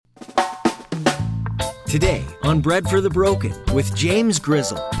Today on Bread for the Broken with James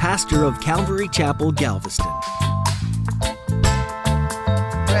Grizzle, pastor of Calvary Chapel, Galveston.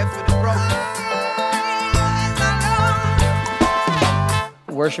 Bread for the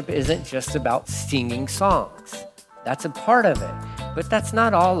broken. Worship isn't just about singing songs. That's a part of it, but that's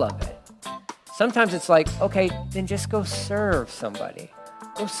not all of it. Sometimes it's like, okay, then just go serve somebody.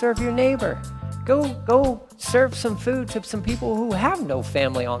 Go serve your neighbor. Go serve some food to some people who have no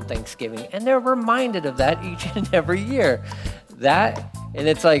family on Thanksgiving, and they're reminded of that each and every year. And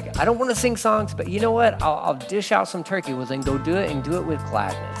it's like, I don't want to sing songs, but you know what? I'll dish out some turkey. Well, then go do it and do it with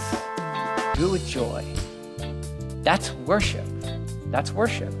gladness. Do it with joy. That's worship. That's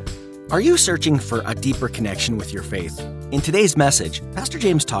worship. Are you searching for a deeper connection with your faith? In today's message, Pastor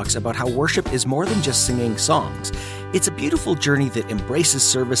James talks about how worship is more than just singing songs. It's a beautiful journey that embraces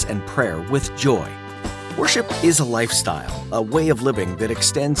service and prayer with joy. Worship is a lifestyle, a way of living that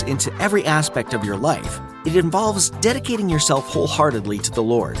extends into every aspect of your life. It involves dedicating yourself wholeheartedly to the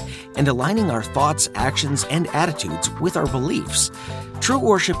Lord and aligning our thoughts, actions, and attitudes with our beliefs. True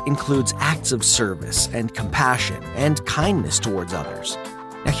worship includes acts of service and compassion and kindness towards others.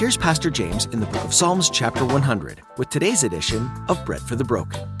 Now here's Pastor James in the book of Psalms chapter 100 with today's edition of Bread for the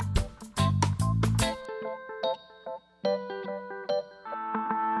Broken.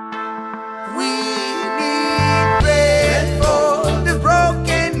 We need bread for the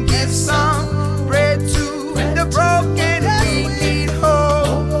broken. Give some bread to the broken. We need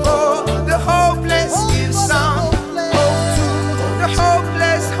hope for the hopeless. Give some hope to the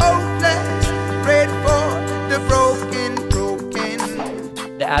hopeless. Bread for the broken.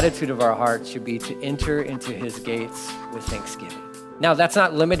 The attitude of our heart should be to enter into his gates with thanksgiving. Now, that's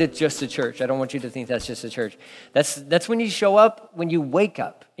not limited just to church. I don't want you to think that's just a church. That's when you show up, when you wake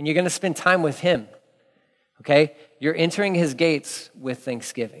up, and you're going to spend time with him, okay? You're entering his gates with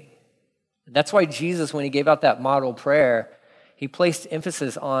thanksgiving. That's why Jesus, when he gave out that model prayer, he placed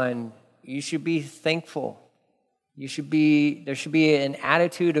emphasis on you should be thankful. There should be an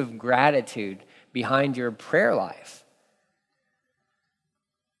attitude of gratitude behind your prayer life.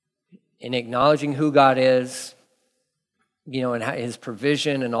 In acknowledging who God is, and his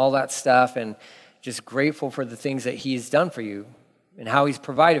provision and all that stuff, and just grateful for the things that he's done for you and how he's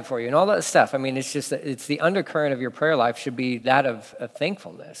provided for you and all that stuff. I mean, it's the undercurrent of your prayer life should be that of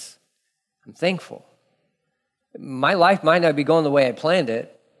thankfulness. I'm thankful. My life might not be going the way I planned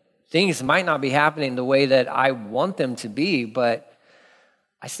it. Things might not be happening the way that I want them to be, but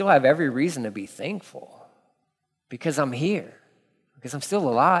I still have every reason to be thankful because I'm here, because I'm still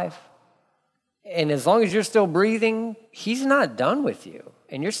alive. And as long as you're still breathing, he's not done with you,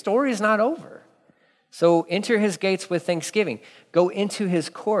 and your story is not over. So enter his gates with thanksgiving. Go into his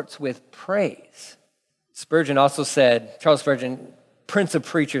courts with praise. Spurgeon also said, Charles Spurgeon, Prince of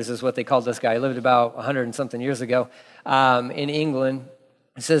Preachers is what they called this guy. He lived about 100 and something years ago in England.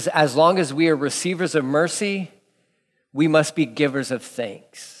 He says, as long as we are receivers of mercy, we must be givers of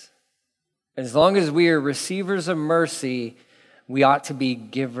thanks. As long as we are receivers of mercy, we ought to be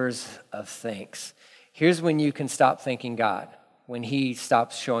givers of thanks. Here's when you can stop thanking God, when he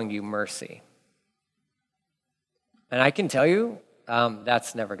stops showing you mercy. And I can tell you,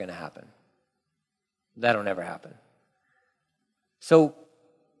 that's never going to happen. That'll never happen. So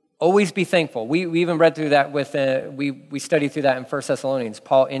always be thankful. We even read through that we studied through that in 1 Thessalonians.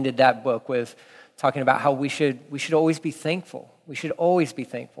 Paul ended that book with talking about how we should always be thankful. We should always be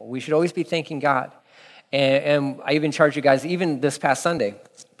thankful. We should always be thanking God. And I even charge you guys, even this past Sunday,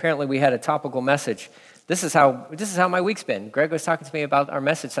 apparently we had a topical message. This is how my week's been. Greg was talking to me about our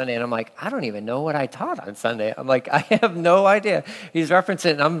message Sunday, and I'm like, I don't even know what I taught on Sunday. I'm like, I have no idea. He's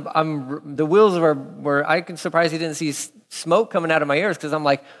referencing, and I'm the wheels were I can surprised he didn't see smoke coming out of my ears, because I'm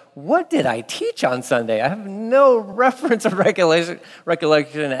like, what did I teach on Sunday? I have no reference or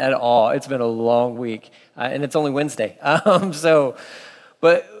recollection at all. It's been a long week, and it's only Wednesday.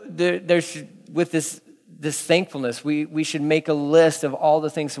 There's with this thankfulness, we should make a list of all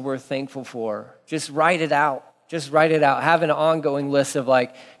the things that we're thankful for. Just write it out. Have an ongoing list of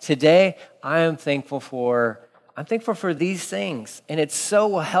like, today I'm thankful for these things. And it's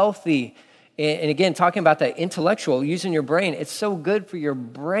so healthy. And again, talking about that intellectual, using your brain, it's so good for your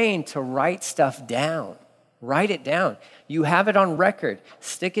brain to write stuff down. Write it down. You have it on record.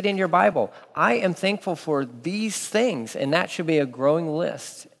 Stick it in your Bible. I am thankful for these things, and that should be a growing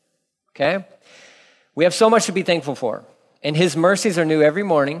list. Okay? We have so much to be thankful for, and his mercies are new every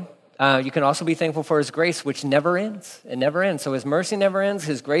morning. You can also be thankful for his grace, which never ends. It never ends. So his mercy never ends.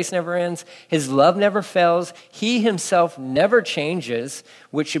 His grace never ends. His love never fails. He himself never changes,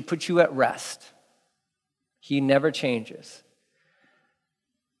 which should put you at rest. He never changes.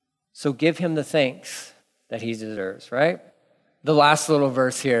 So give him the thanks that he deserves, right? The last little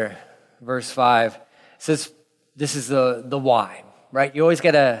verse here, verse 5, says this is the why, right? You always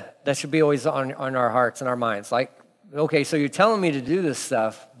that should be always on our hearts and our minds. Like, okay, so you're telling me to do this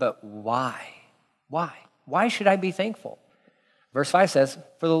stuff, but why? Why? Why should I be thankful? Verse 5 says,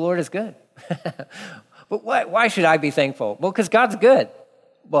 for the Lord is good. But why should I be thankful? Well, because God's good.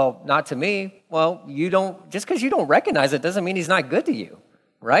 Well, not to me. Well, just because you don't recognize it doesn't mean he's not good to you,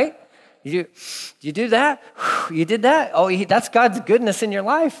 right? You do that? You did that? Oh, that's God's goodness in your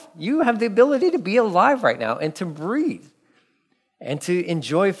life. You have the ability to be alive right now and to breathe and to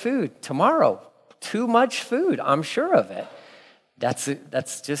enjoy food. Tomorrow, too much food, I'm sure of it.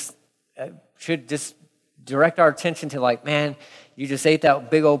 That's just, should just direct our attention to like, man, you just ate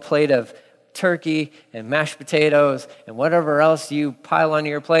that big old plate of turkey and mashed potatoes and whatever else you pile onto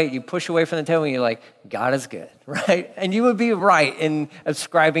your plate, you push away from the table and you're like, God is good, right? And you would be right in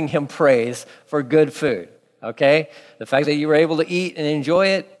ascribing him praise for good food, okay? The fact that you were able to eat and enjoy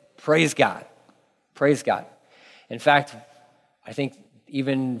it, praise God. Praise God. In fact, I think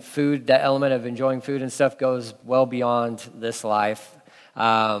even food, that element of enjoying food and stuff goes well beyond this life.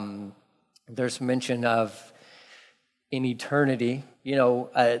 There's mention of in eternity,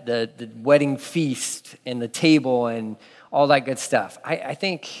 the wedding feast and the table and all that good stuff. I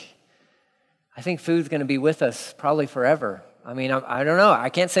think food's going to be with us probably forever. I mean, I don't know. I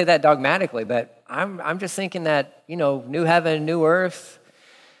can't say that dogmatically, but I'm just thinking that, new heaven, new earth,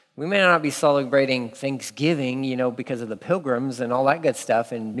 we may not be celebrating Thanksgiving, because of the pilgrims and all that good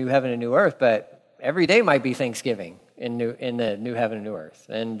stuff in new heaven and new earth, but every day might be Thanksgiving in the new heaven and new earth.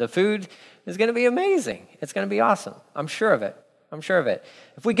 And the food is going to be amazing. It's going to be awesome. I'm sure of it.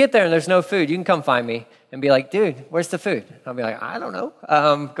 If we get there and there's no food, you can come find me and be like, dude, where's the food? I'll be like, I don't know.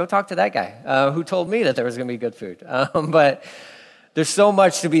 Go talk to that guy who told me that there was going to be good food. But there's so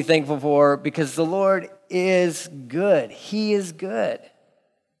much to be thankful for because the Lord is good. He is good.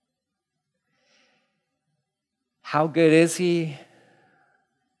 How good is he?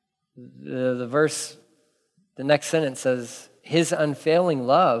 The verse, the next sentence says, his unfailing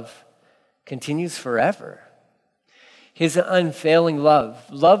love continues forever. His unfailing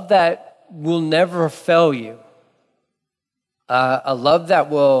love that will never fail you. A love that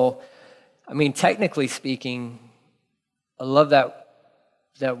will, technically speaking, a love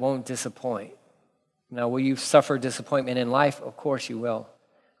that won't disappoint. Now, will you suffer disappointment in life? Of course you will.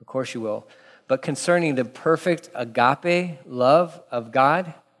 Of course you will. But concerning the perfect agape love of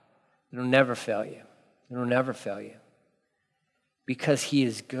God, it'll never fail you. It'll never fail you. Because he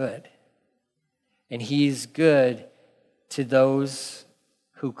is good. And he is good to those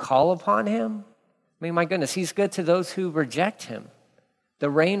who call upon him. My goodness, he's good to those who reject him. The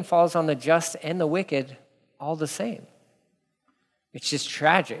rain falls on the just and the wicked all the same. It's just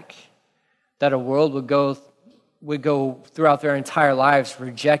tragic that a world would go throughout their entire lives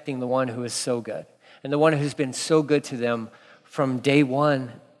rejecting the one who is so good and the one who's been so good to them from day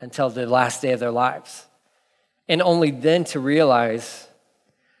one until the last day of their lives. And only then to realize,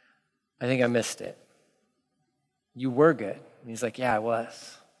 I think I missed it. You were good. And he's like, yeah, I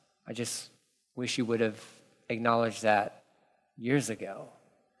was. I just wish you would have acknowledged that years ago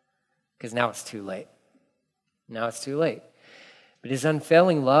because now it's too late. Now it's too late. But his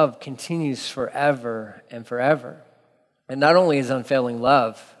unfailing love continues forever and forever. And not only his unfailing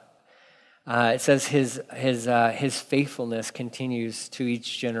love, it says his faithfulness continues to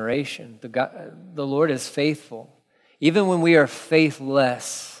each generation. The Lord is faithful. Even when we are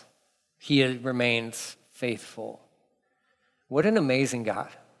faithless, he remains faithful. What an amazing God.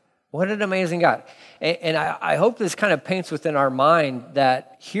 What an amazing God. And I hope this kind of paints within our mind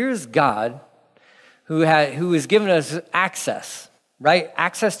that here's God who has given us access, right?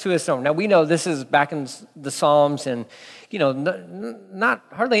 Access to his throne. Now, we know this is back in the Psalms, and, not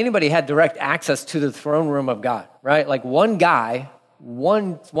hardly anybody had direct access to the throne room of God, right? Like one guy,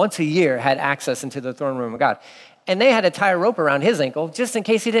 once a year, had access into the throne room of God. And they had to tie a rope around his ankle just in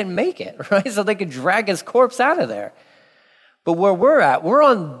case he didn't make it, right? So they could drag his corpse out of there. But where we're at, we're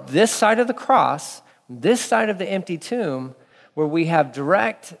on this side of the cross, this side of the empty tomb, where we have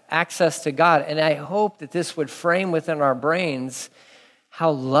direct access to God. And I hope that this would frame within our brains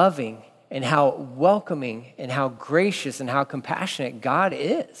how loving and how welcoming and how gracious and how compassionate God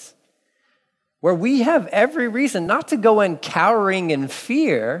is. Where we have every reason not to go in cowering in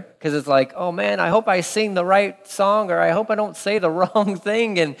fear, because it's like, oh man, I hope I sing the right song, or I hope I don't say the wrong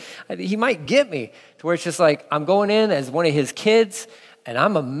thing, and he might get me. To where it's just like, I'm going in as one of his kids, and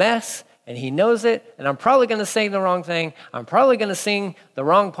I'm a mess, and he knows it, and I'm probably going to say the wrong thing. I'm probably going to sing the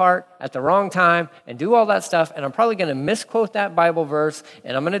wrong part at the wrong time and do all that stuff, and I'm probably going to misquote that Bible verse,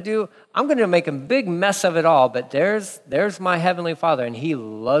 and I'm going to make a big mess of it all, but there's my Heavenly Father, and he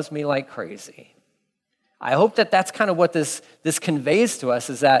loves me like crazy. I hope that that's kind of what this conveys to us,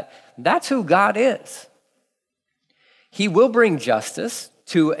 is that that's who God is. He will bring justice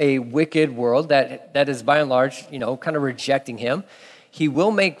to a wicked world that is by and large, kind of rejecting him. He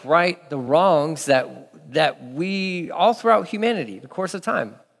will make right the wrongs that we, all throughout humanity, the course of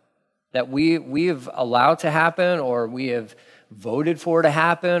time, that we have allowed to happen, or we have voted for to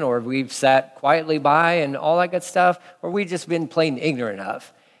happen, or we've sat quietly by and all that good stuff, or we've just been plain ignorant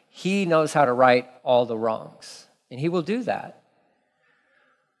of. He knows how to right all the wrongs, and he will do that.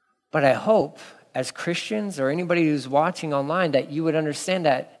 But I hope, as Christians or anybody who's watching online, that you would understand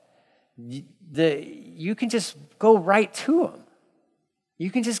that you can just go right to him. You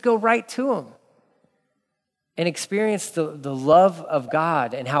can just go right to him and experience the love of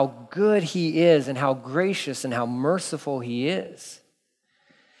God and how good he is and how gracious and how merciful he is.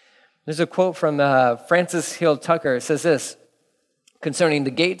 There's a quote from Francis Hill Tucker. It says this, concerning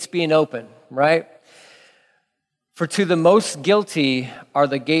the gates being open, right? For to the most guilty are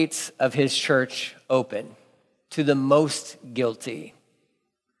the gates of his church open. To the most guilty.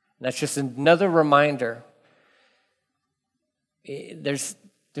 And that's just another reminder. There's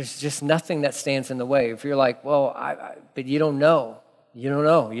just nothing that stands in the way. If you're like, well, but you don't know. You don't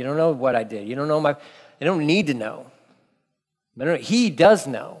know. You don't know what I did. You don't know I don't need to know. He does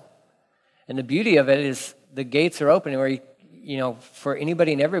know. And the beauty of it is the gates are open where for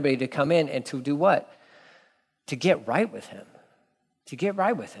anybody and everybody to come in and to do what? To get right with him. To get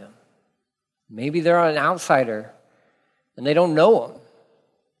right with him. Maybe they're an outsider and they don't know him.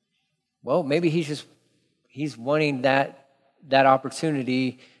 Well, maybe he's wanting that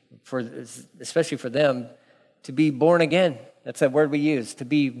opportunity especially for them, to be born again. That's that word we use, to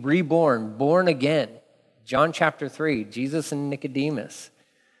be reborn, born again. John chapter 3, Jesus and Nicodemus.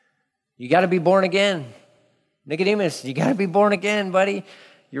 You got to be born again. Nicodemus, you got to be born again, buddy.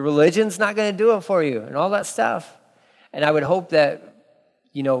 Your religion's not going to do it for you and all that stuff. And I would hope that,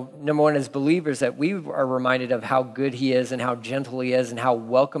 number one, as believers, that we are reminded of how good he is and how gentle he is and how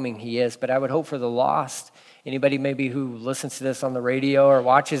welcoming he is. But I would hope for the lost, anybody maybe who listens to this on the radio or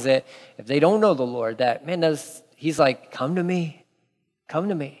watches it, if they don't know the Lord, that, man, he's like, come to me. Come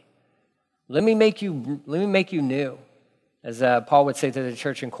to me. Let me make you new. As Paul would say to the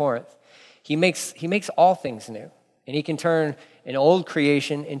church in Corinth. He makes all things new. And he can turn an old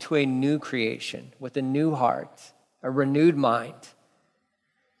creation into a new creation with a new heart, a renewed mind.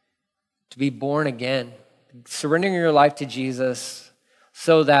 To be born again. Surrendering your life to Jesus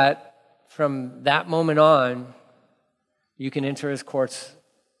so that from that moment on, you can enter his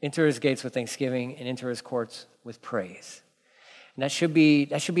gates with thanksgiving and enter his courts with praise. And that should be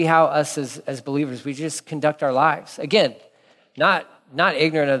how us as believers, we just conduct our lives. Again, not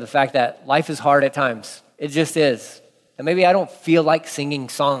ignorant of the fact that life is hard at times. It just is. And maybe I don't feel like singing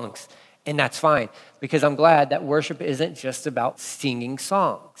songs, and that's fine, because I'm glad that worship isn't just about singing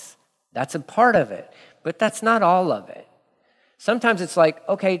songs. That's a part of it, but that's not all of it. Sometimes it's like,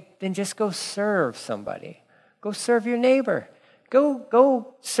 okay, then just go serve somebody. Go serve your neighbor.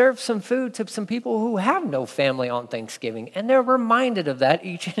 Go serve some food to some people who have no family on Thanksgiving, and they're reminded of that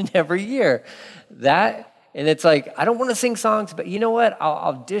each and every year. And it's like, I don't want to sing songs, but you know what?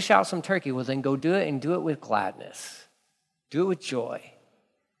 I'll dish out some turkey. Well, then go do it, and do it with gladness. Do it with joy.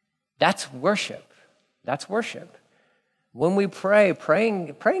 That's worship. That's worship. When we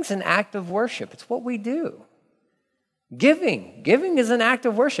praying's an act of worship. It's what we do. Giving is an act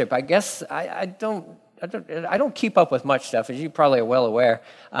of worship. I guess I don't keep up with much stuff, as you probably are well aware.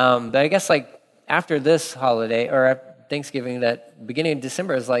 But I guess like after this holiday or Thanksgiving, that beginning of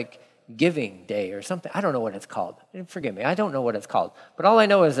December is like Giving Day or something. I don't know what it's called. Forgive me. I don't know what it's called. But all I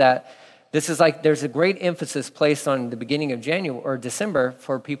know is that this is like there's a great emphasis placed on the beginning of January or December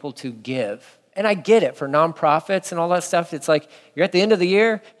for people to give. And I get it for nonprofits and all that stuff. It's like you're at the end of the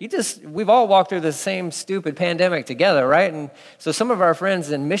year. We've all walked through the same stupid pandemic together, right? And so some of our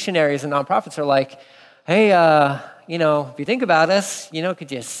friends and missionaries and nonprofits are like, hey, if you think about us,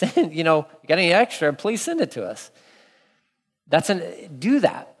 could you send, you got any extra, please send it to us. Do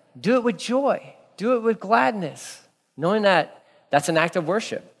that. Do it with joy. Do it with gladness, knowing that that's an act of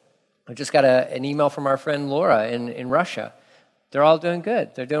worship. I just got an email from our friend Laura in Russia. They're all doing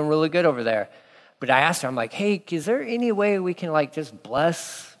good. They're doing really good over there. But I asked her, I'm like, hey, is there any way we can just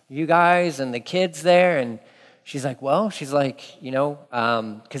bless you guys and the kids there? And she's like, because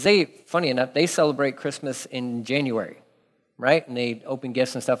funny enough, they celebrate Christmas in January, right? And they open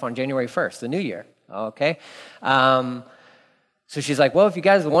gifts and stuff on January 1st, the new year, okay? So she's like, well, if you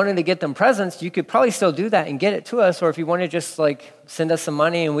guys wanted to get them presents, you could probably still do that and get it to us. Or if you want to just like send us some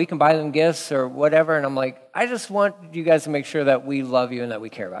money and we can buy them gifts or whatever. And I'm like, I just want you guys to make sure that we love you and that we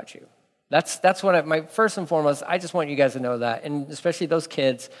care about you. That's what my first and foremost, I just want you guys to know that. And especially those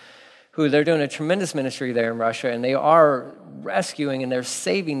kids who they're doing a tremendous ministry there in Russia, and they are rescuing and they're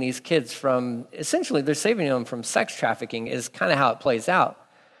saving these kids from, essentially they're saving them from sex trafficking is kind of how it plays out.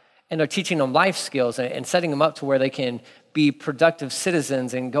 And they're teaching them life skills and setting them up to where they can be productive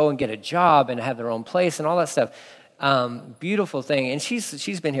citizens and go and get a job and have their own place and all that stuff. Beautiful thing. And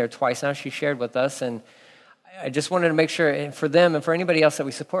she's been here twice now. She shared with us. And I just wanted to make sure for them and for anybody else that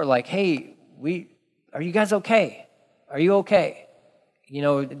we support, like, hey, are you guys okay? Are you okay? You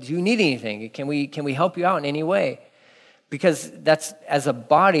know, do you need anything? Can we help you out in any way? Because that's, as a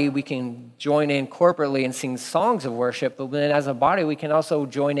body, we can join in corporately and sing songs of worship, but then as a body, we can also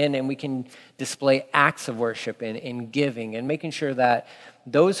join in and we can display acts of worship and giving and making sure that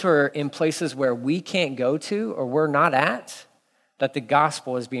those who are in places where we can't go to or we're not at, that the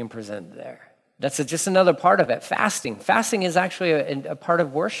gospel is being presented there. That's just another part of it. Fasting. Fasting is actually a part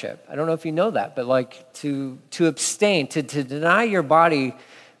of worship. I don't know if you know that, but like to abstain, to deny your body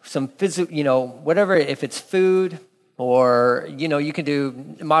some physical, you know, whatever, if it's food, or, you know, you can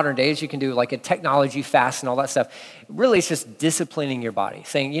do, in modern days, you can do like a technology fast and all that stuff. Really, it's just disciplining your body,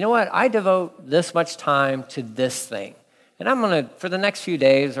 saying, you know what, I devote this much time to this thing. And I'm going to, for the next few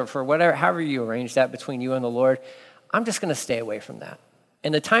days or for whatever, however you arrange that between you and the Lord, I'm just going to stay away from that.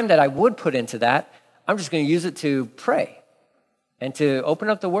 And the time that I would put into that, I'm just going to use it to pray and to open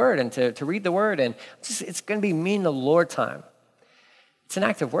up the Word and to read the Word. And it's going to be me and the Lord time. It's an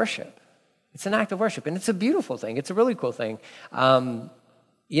act of worship. It's an act of worship, and it's a beautiful thing. It's a really cool thing.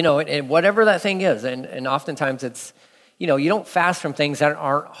 You know, and whatever that thing is, and oftentimes it's, you know, you don't fast from things that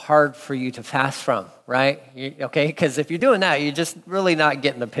aren't hard for you to fast from, right? Okay, because if you're doing that, you're just really not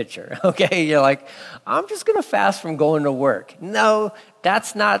getting the picture, okay? You're like, I'm just going to fast from going to work. No,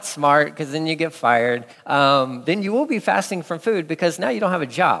 that's not smart, because then you get fired. Then you will be fasting from food because now you don't have a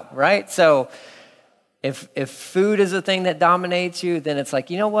job, right? So if food is a thing that dominates you, then it's like,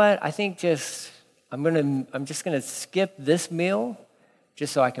 you know what? I think I'm just gonna skip this meal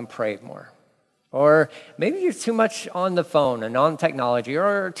just so I can pray more. Or maybe you're too much on the phone and on technology,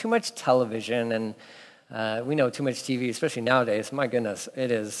 or too much television, and we know too much TV, especially nowadays. My goodness,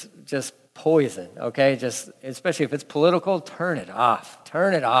 it is just poison. Okay, just especially if it's political, turn it off.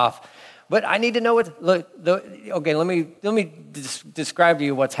 Turn it off. But I need to know okay, let me describe to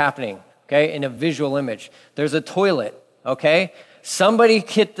you what's happening. Okay, in a visual image. There's a toilet, okay? Somebody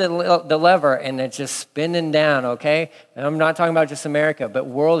hit the lever and it's just spinning down, okay? And I'm not talking about just America, but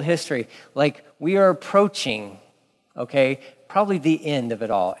world history. Like, we are approaching, okay, probably the end of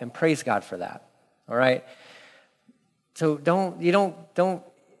it all, and praise God for that, all right? So don't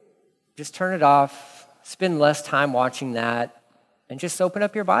just turn it off, spend less time watching that, and just open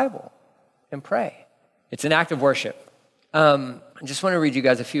up your Bible and pray. It's an act of worship. I just want to read you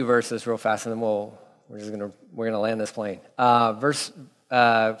guys a few verses real fast, and then we're gonna land this plane. Verse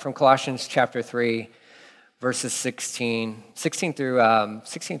from Colossians chapter 3, verses 16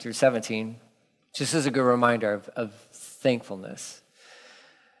 through 17, just as a good reminder of thankfulness.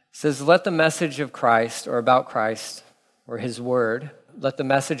 It says, "Let the message of Christ, or about Christ, or His Word, let the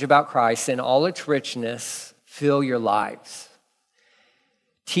message about Christ in all its richness fill your lives.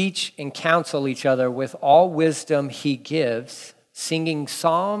 Teach and counsel each other with all wisdom He gives, singing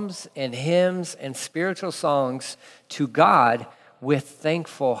psalms and hymns and spiritual songs to God with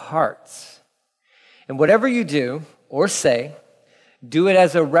thankful hearts. And whatever you do or say, do it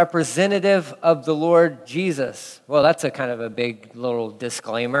as a representative of the Lord Jesus." Well, that's a kind of a big little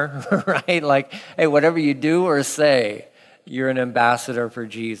disclaimer, right? Like, hey, whatever you do or say, you're an ambassador for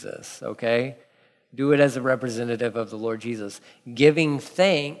Jesus, okay? Do it as a representative of the Lord Jesus, giving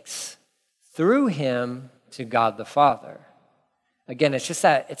thanks through Him to God the Father. Again, it's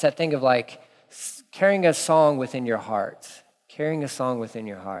that thing of like carrying a song within your heart, carrying a song within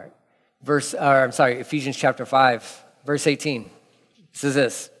your heart. Ephesians chapter 5, verse 18. Says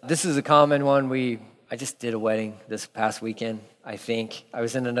this. This is a common one. I just did a wedding this past weekend, I think. I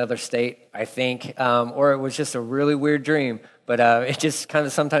was in another state, I think, or it was just a really weird dream. But it just kind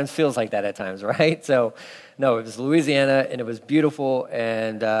of sometimes feels like that at times, right? So, no, it was Louisiana, and it was beautiful,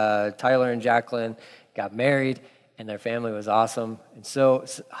 and Tyler and Jacqueline got married, and their family was awesome. And so,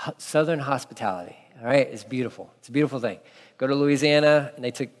 Southern hospitality, all right, is beautiful. It's a beautiful thing. Go to Louisiana, and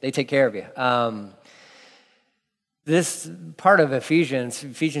they take care of you. This part of Ephesians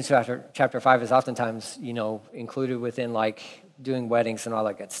chapter 5 is oftentimes, included within like doing weddings and all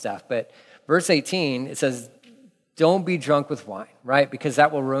that good stuff. But verse 18, it says, don't be drunk with wine, right? Because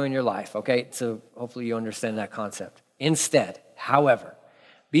that will ruin your life, okay? So hopefully you understand that concept. Instead, however,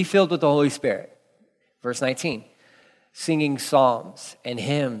 be filled with the Holy Spirit. Verse 19, singing psalms and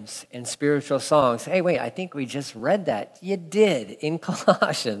hymns and spiritual songs. Hey, wait, I think we just read that. You did in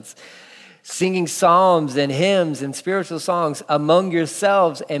Colossians. Singing psalms and hymns and spiritual songs among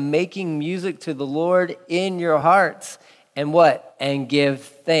yourselves and making music to the Lord in your hearts. And what? And give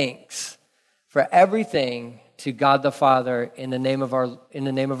thanks for everything to God the Father in the name of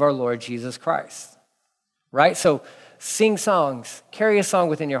our Lord Jesus Christ. Right? So sing songs, carry a song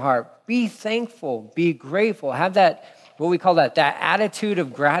within your heart. Be thankful, be grateful. Have that, what we call that attitude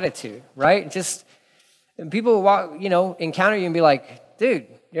of gratitude, right? Just, and people walk, encounter you and be like, dude,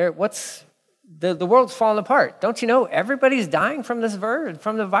 the world's falling apart. Don't you know everybody's dying from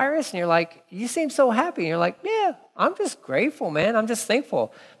the virus? And you're like, you seem so happy. And you're like, yeah, I'm just grateful, man. I'm just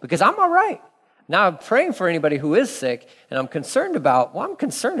thankful because I'm all right. Now I'm praying for anybody who is sick, and I'm concerned about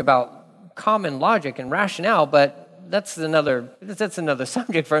common logic and rationale, but that's another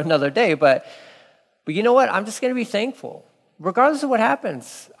subject for another day. But you know what? I'm just going to be thankful. Regardless of what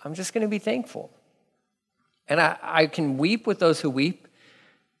happens, I'm just going to be thankful. And I can weep with those who weep,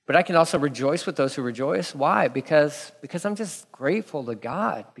 but I can also rejoice with those who rejoice. Why? Because I'm just grateful to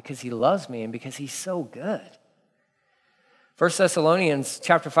God because he loves me and because he's so good. 1 Thessalonians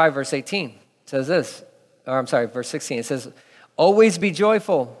chapter 5, verse 18 says this, verse 16. It says, always be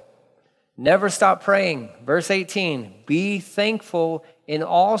joyful, never stop praying. Verse 18, be thankful in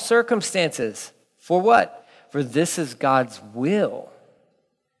all circumstances. For what? For this is God's will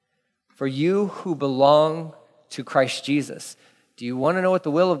for you who belong to Christ Jesus. Do you want to know what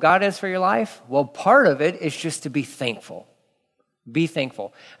the will of God is for your life? Well, part of it is just to be thankful. Be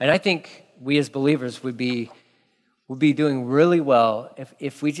thankful. And I think we as believers would be doing really well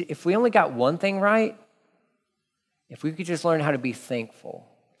if we only got one thing right, if we could just learn how to be thankful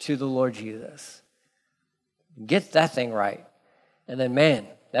to the Lord Jesus. Get that thing right. And then, man,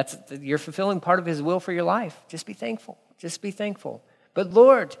 you're fulfilling part of his will for your life. Just be thankful. Just be thankful. But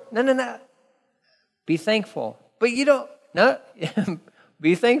Lord, no. Be thankful. But you don't. No,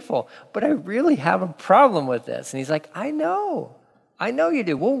 be thankful. But I really have a problem with this. And he's like, I know you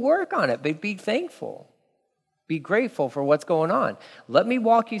do. We'll work on it, but be thankful. Be grateful for what's going on. Let me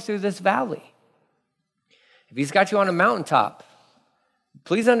walk you through this valley. If he's got you on a mountaintop,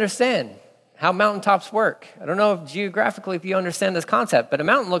 please understand how mountaintops work. I don't know geographically if you understand this concept, but a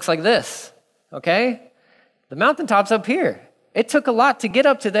mountain looks like this, okay? The mountaintop's up here. It took a lot to get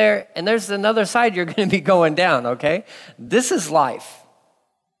up to there, and there's another side you're going to be going down, okay? This is life,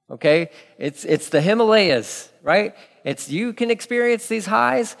 okay? It's the Himalayas, right? You can experience these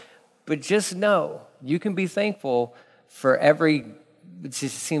highs, but just know you can be thankful for it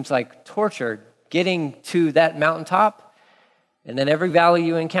just seems like torture, getting to that mountaintop, and then every valley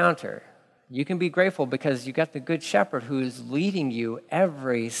you encounter. You can be grateful because you got the good shepherd who is leading you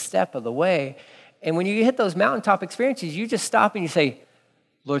every step of the way. And when you hit those mountaintop experiences, you just stop and you say,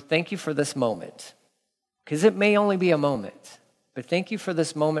 Lord, thank you for this moment. Because it may only be a moment, but thank you for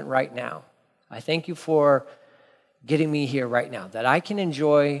this moment right now. I thank you for getting me here right now, that I can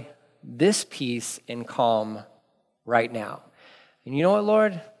enjoy this peace and calm right now. And you know what,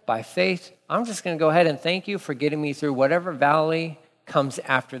 Lord? By faith, I'm just going to go ahead and thank you for getting me through whatever valley comes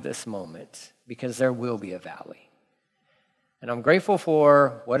after this moment, because there will be a valley. And I'm grateful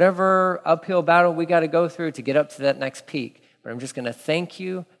for whatever uphill battle we got to go through to get up to that next peak. But I'm just going to thank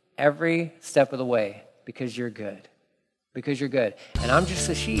you every step of the way because you're good. Because you're good. And I'm just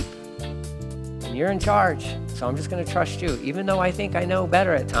a sheep. And you're in charge. So I'm just going to trust you. Even though I think I know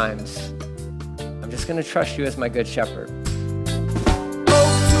better at times, I'm just going to trust you as my good shepherd.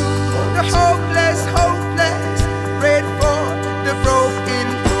 The hopeless, pray for the broken.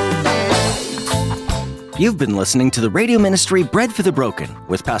 You've been listening to the radio ministry Bread for the Broken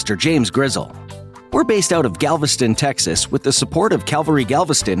with Pastor James Grizzle. We're based out of Galveston, Texas, with the support of Calvary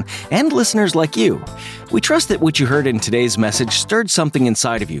Galveston and listeners like you. We trust that what you heard in today's message stirred something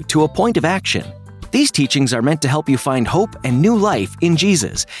inside of you to a point of action. These teachings are meant to help you find hope and new life in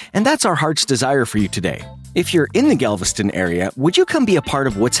Jesus, and that's our heart's desire for you today. If you're in the Galveston area, would you come be a part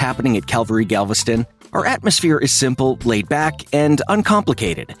of what's happening at Calvary Galveston? Our atmosphere is simple, laid back, and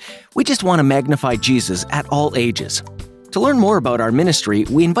uncomplicated. We just want to magnify Jesus at all ages. To learn more about our ministry,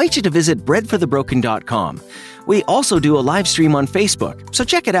 we invite you to visit breadforthebroken.com. We also do a live stream on Facebook, so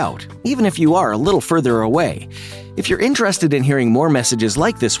check it out, even if you are a little further away. If you're interested in hearing more messages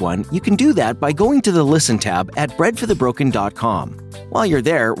like this one, you can do that by going to the Listen tab at breadforthebroken.com. While you're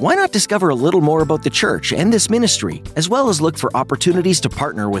there, why not discover a little more about the church and this ministry, as well as look for opportunities to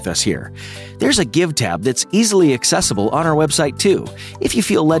partner with us here. There's a Give tab that's easily accessible on our website too, if you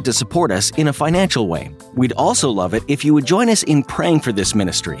feel led to support us in a financial way. We'd also love it if you would join us in praying for this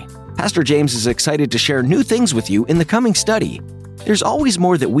ministry. Pastor James is excited to share new things with you in the coming study. There's always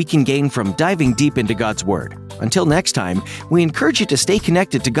more that we can gain from diving deep into God's Word. Until next time, we encourage you to stay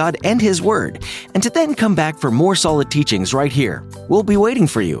connected to God and His Word, and to then come back for more solid teachings right here. We'll be waiting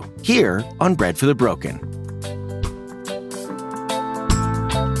for you, here on Bread for the Broken.